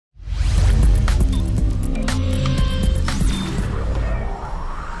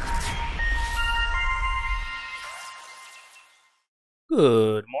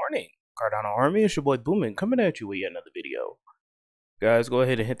Good morning, Cardano Army. It's your boy Boomin coming at you with yet another video. Guys, go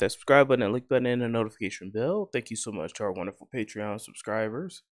ahead and hit that subscribe button and link button and the notification bell. Thank you so much to our wonderful Patreon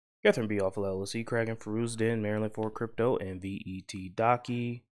subscribers. Catherine B. Awful LLC, Kragan Feruz Den, Maryland for Crypto, and VET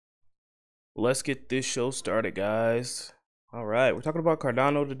Docky. Let's get this show started, guys. Alright, we're talking about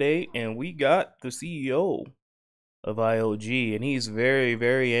Cardano today, and we got the CEO of IOHK, and he's very,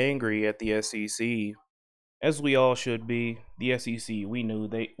 very angry at the SEC. As we all should be. The SEC, we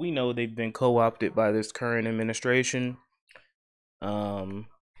know they've been co-opted by this current administration. You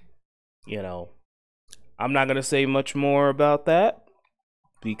know, I'm not gonna say much more about that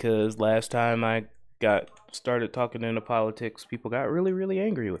because last time I started talking into politics, people got really, really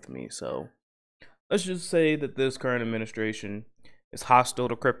angry with me. So let's just say that this current administration is hostile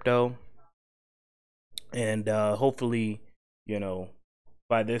to crypto, and hopefully,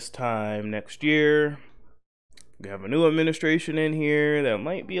 by this time next year, we have a new administration in here that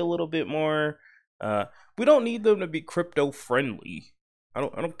might be a little bit more. We don't need them to be crypto friendly. I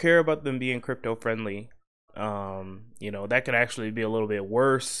don't care about them being crypto friendly. That could actually be a little bit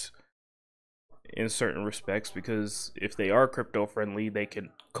worse in certain respects, because if they are crypto friendly, they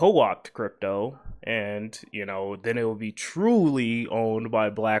can co-opt crypto, and then it will be truly owned by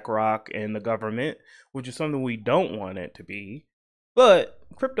BlackRock and the government, which is something we don't want it to be. But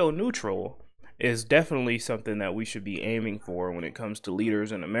crypto neutral is definitely something that we should be aiming for when it comes to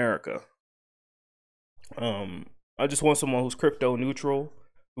leaders in America. I just want someone who's crypto neutral,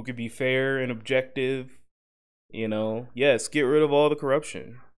 who could be fair and objective. Yes, get rid of all the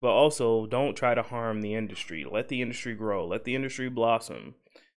corruption, but also don't try to harm the industry. Let the industry grow, let the industry blossom,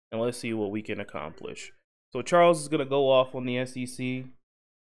 and let's see what we can accomplish. So Charles is going to go off on the SEC.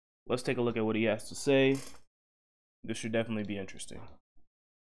 Let's take a look at what he has to say. This should definitely be interesting.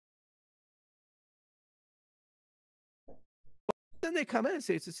 Then they come in and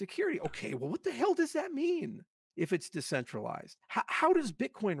say it's a security. Okay, well, what the hell does that mean if it's decentralized? How does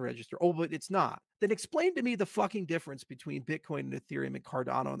Bitcoin register? Oh, but it's not. Then explain to me the fucking difference between Bitcoin and Ethereum and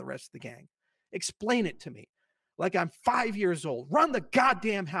Cardano and the rest of the gang. Explain it to me. Like I'm 5 years old. Run the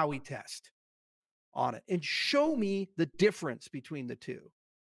goddamn Howey test on it and show me the difference between the two.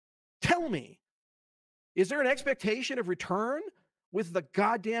 Tell me, is there an expectation of return with the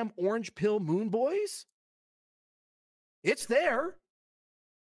goddamn orange pill moon boys? It's there.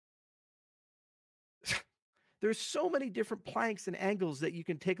 There's so many different planks and angles that you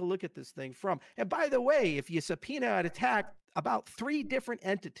can take a look at this thing from. And by the way, if you subpoena an attack about 3 different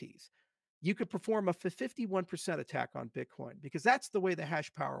entities, you could perform a 51% attack on Bitcoin, because that's the way the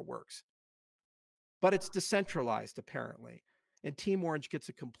hash power works. But it's decentralized, apparently. And Team Orange gets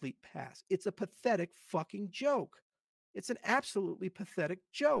a complete pass. It's a pathetic fucking joke. It's an absolutely pathetic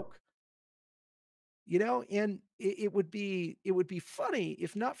joke. And it would be funny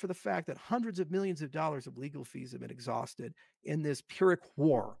if not for the fact that hundreds of millions of dollars of legal fees have been exhausted in this Pyrrhic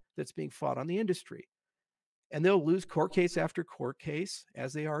war that's being fought on the industry. And they'll lose court case after court case,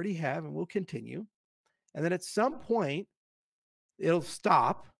 as they already have, and will continue. And then at some point, it'll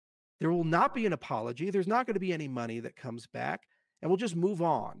stop. There will not be an apology. There's not going to be any money that comes back, and we'll just move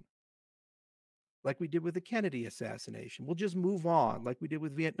on. Like we did with the Kennedy assassination. We'll just move on. Like we did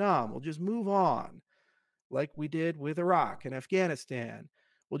with Vietnam. We'll just move on. Like we did with Iraq and Afghanistan.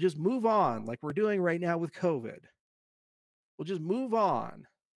 We'll just move on, like we're doing right now with COVID. We'll just move on,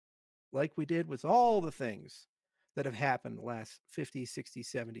 like we did with all the things that have happened the last 50, 60,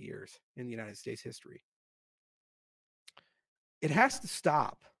 70 years in the United States history. It has to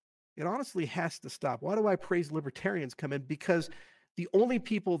stop. It honestly has to stop. Why do I praise libertarians come in? Because the only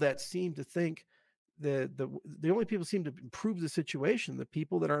people that seem to think the only people seem to improve the situation, the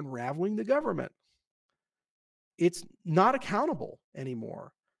people that are unraveling the government. It's not accountable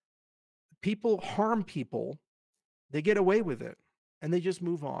anymore. People harm people, they get away with it, and they just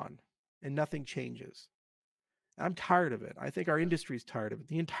move on, and nothing changes. I'm tired of it. I think our industry is tired of it.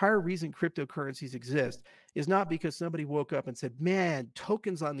 The entire reason cryptocurrencies exist is not because somebody woke up and said, man,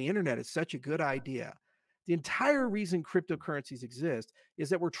 tokens on the internet is such a good idea. The entire reason cryptocurrencies exist is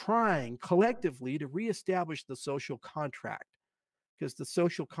that we're trying collectively to reestablish the social contract, because the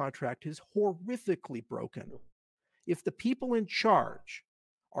social contract is horrifically broken. If the people in charge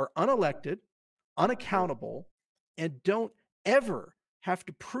are unelected, unaccountable, and don't ever have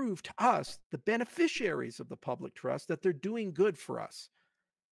to prove to us, the beneficiaries of the public trust, that they're doing good for us,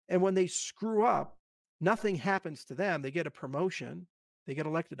 and when they screw up, nothing happens to them. They get a promotion, they get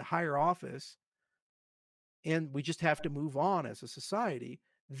elected to higher office, and we just have to move on as a society.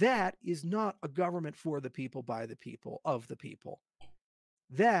 That is not a government for the people, by the people, of the people.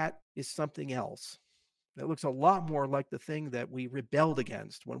 That is something else. That looks a lot more like the thing that we rebelled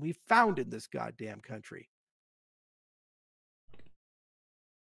against when we founded this goddamn country.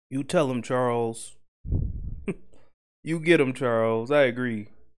 You tell him, Charles. You get him, Charles. I agree.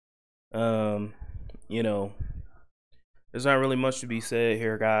 Um, you know, there's not really much to be said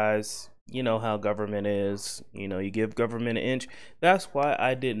here, guys. You know how government is. You know, you give government an inch. That's why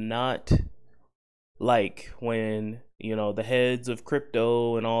I did not like when, you know, the heads of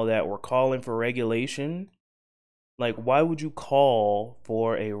crypto and all that were calling for regulation. Like, why would you call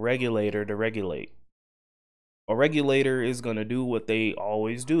for a regulator to regulate? A regulator is going to do what they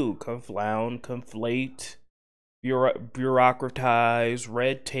always do: confound, conflate, bureaucratize,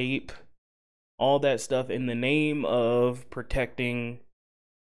 red tape, all that stuff in the name of protecting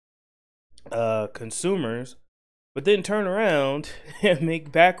consumers, but then turn around and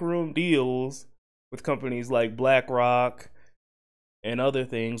make backroom deals with companies like BlackRock and other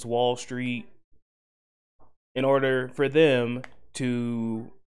things, Wall Street, in order for them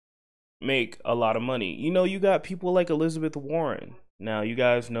to make a lot of money. You know, you got people like Elizabeth Warren. Now, you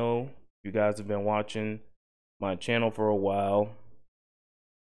guys know, you guys have been watching my channel for a while,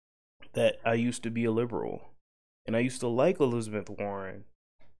 that I used to be a liberal and I used to like Elizabeth Warren,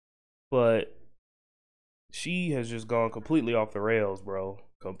 but she has just gone completely off the rails, bro.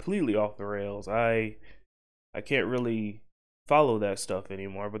 Completely off the rails. I can't really follow that stuff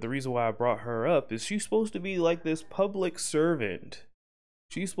anymore. But the reason why I brought her up is she's supposed to be like this public servant.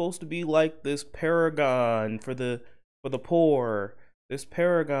 She's supposed to be like this paragon for the poor, this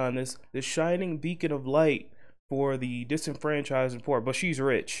paragon, this shining beacon of light for the disenfranchised and poor. But she's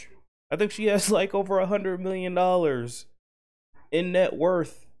rich. I think she has like over $100 million in net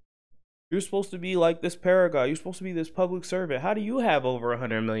worth. You're supposed to be like this paragon. You're supposed to be this public servant. How do you have over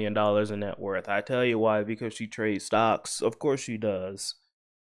 $100 million in net worth? I tell you why: because she trades stocks. Of course she does.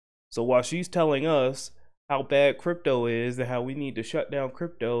 So while she's telling us how bad crypto is and how we need to shut down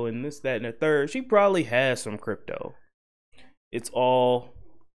crypto and this, that, and the third, she probably has some crypto. It's all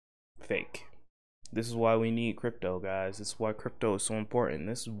fake. This is why we need crypto, guys. This is why crypto is so important.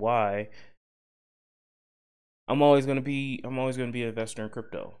 This is why I'm always gonna be an investor in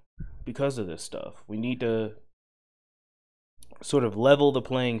crypto, because of this stuff. We need to sort of level the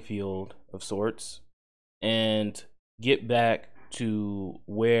playing field of sorts and get back to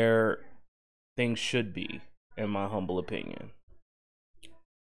where things should be, in my humble opinion.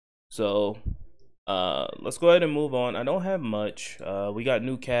 So let's go ahead and move on. I don't have much. We got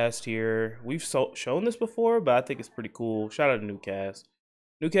Newcast here. We've shown this before, but I think it's pretty cool. Shout out to Newcast.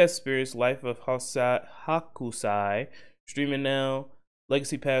 Newcast Experience Life of Hakusai streaming now.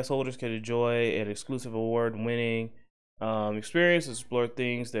 Legacy Pass holders can enjoy an exclusive award-winning experience, explore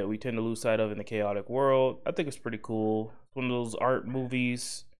things that we tend to lose sight of in the chaotic world. I think it's pretty cool. It's one of those art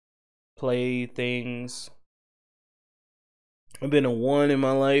movies, play things. I've been to one in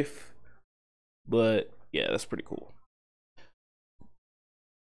my life, but yeah, that's pretty cool.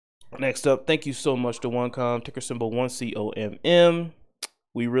 Next up, thank you so much to OneCom, ticker symbol 1COMM.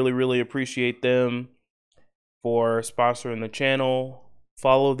 We really appreciate them for sponsoring the channel.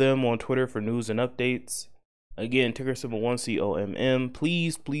 Follow them on Twitter for news and updates. Again, ticker symbol 1COMM.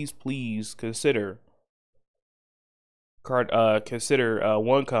 Please consider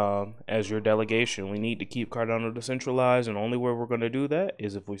OneCom as your delegation. We need to keep Cardano decentralized, and the only way we're going to do that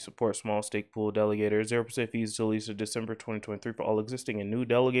is if we support small stake pool delegators. 0% fees until at least December 2023 for all existing and new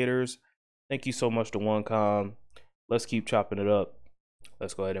delegators. Thank you so much to OneCom. Let's keep chopping it up.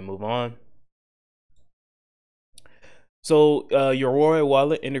 Let's go ahead and move on. So your Yoroi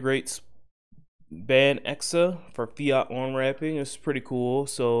wallet integrates BanXA for fiat on ramping. It's pretty cool.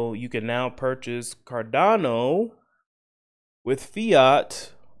 So you can now purchase Cardano with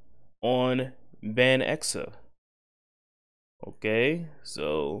fiat on BanXA. Okay,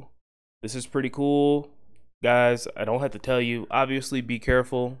 so this is pretty cool, guys. I don't have to tell you. Obviously, be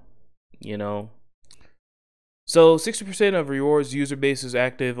careful. You know. So 60% of Rewards user base is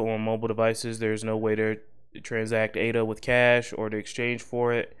active on mobile devices. There's no way to transact ADA with cash or to exchange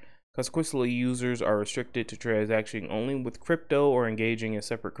for it. Consequently, users are restricted to transacting only with crypto or engaging in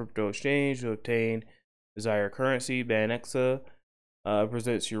separate crypto exchange to obtain desired currency. BanXA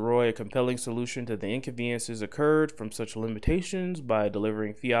presents Yoroi a compelling solution to the inconveniences occurred from such limitations by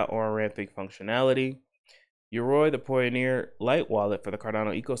delivering fiat on-ramping functionality. Yoroi, the pioneer light wallet for the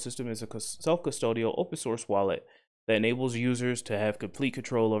Cardano ecosystem, is a self-custodial open-source wallet that enables users to have complete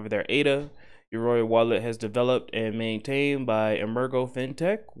control over their ADA. Yoroi wallet has developed and maintained by EMURGO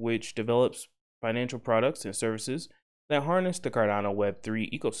FinTech, which develops financial products and services that harness the Cardano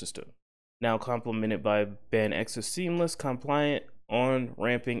Web3 ecosystem. Now complemented by BanXA's seamless, compliant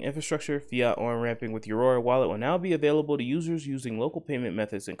on-ramping infrastructure. Fiat on-ramping with Aurora Wallet will now be available to users using local payment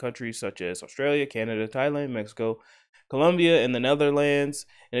methods in countries such as Australia, Canada, Thailand, Mexico, Colombia, and the Netherlands,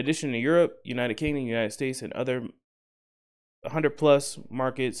 in addition to Europe, United Kingdom, United States, and other 100 plus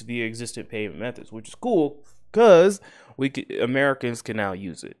markets via existing payment methods, which is cool because Americans can now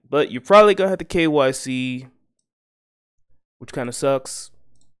use it. But you're probably gonna have to KYC, which kind of sucks.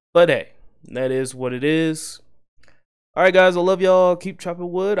 But hey, that is what it is. All right, guys, I love y'all. Keep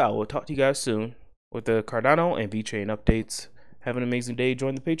chopping wood. I will talk to you guys soon with the Cardano and Vechain updates. Have an amazing day.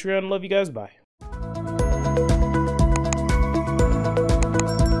 Join the Patreon. Love you guys. Bye.